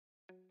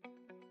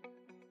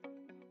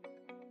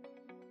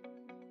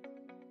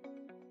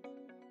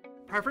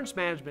Preference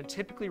management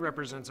typically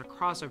represents a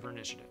crossover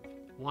initiative,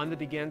 one that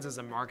begins as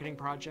a marketing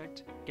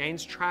project,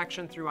 gains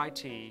traction through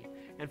IT,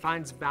 and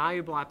finds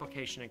valuable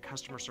application in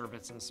customer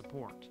service and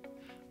support.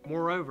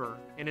 Moreover,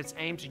 in its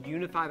aim to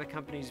unify the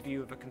company's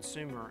view of a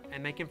consumer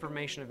and make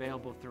information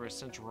available through a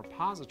central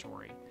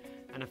repository,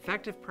 an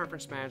effective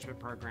preference management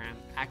program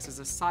acts as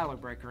a silo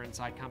breaker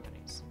inside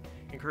companies,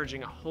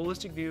 encouraging a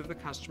holistic view of the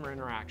customer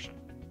interaction.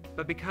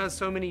 But because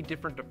so many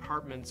different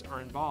departments are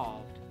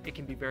involved, it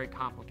can be very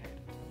complicated.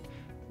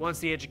 Once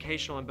the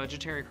educational and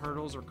budgetary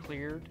hurdles are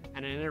cleared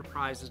and an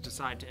enterprise has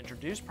decided to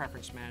introduce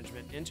preference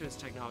management into its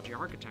technology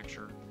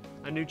architecture,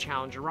 a new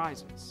challenge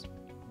arises.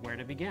 Where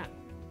to begin?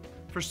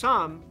 For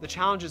some, the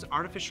challenge is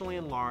artificially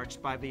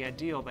enlarged by the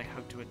ideal they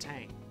hope to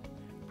attain: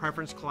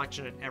 preference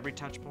collection at every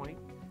touch point,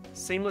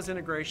 seamless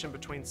integration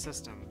between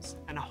systems,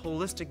 and a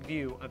holistic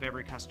view of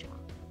every customer.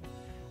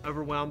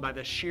 Overwhelmed by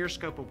the sheer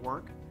scope of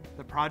work,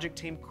 the project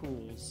team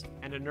cools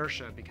and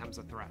inertia becomes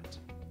a threat.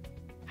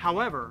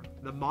 However,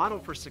 the model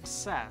for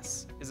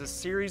success is a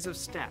series of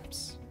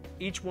steps,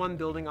 each one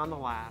building on the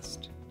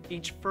last,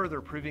 each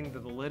further proving the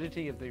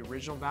validity of the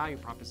original value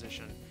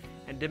proposition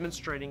and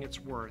demonstrating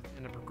its worth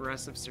in a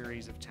progressive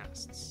series of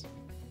tests.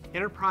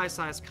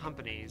 Enterprise-sized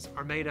companies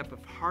are made up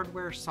of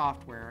hardware,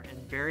 software,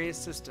 and various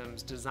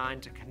systems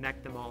designed to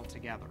connect them all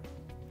together.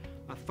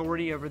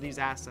 Authority over these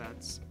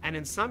assets, and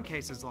in some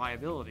cases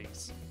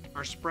liabilities,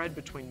 are spread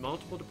between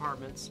multiple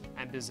departments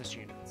and business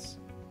units.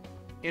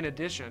 In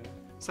addition,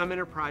 some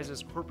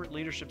enterprises' corporate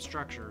leadership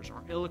structures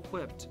are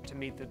ill-equipped to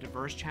meet the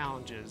diverse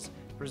challenges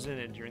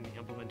presented during the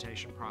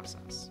implementation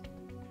process.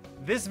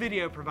 This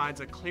video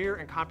provides a clear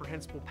and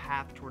comprehensible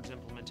path towards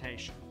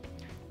implementation.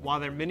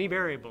 While there are many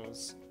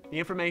variables, the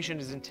information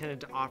is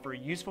intended to offer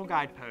useful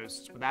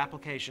guideposts with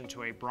application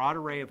to a broad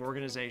array of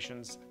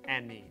organizations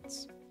and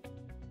needs.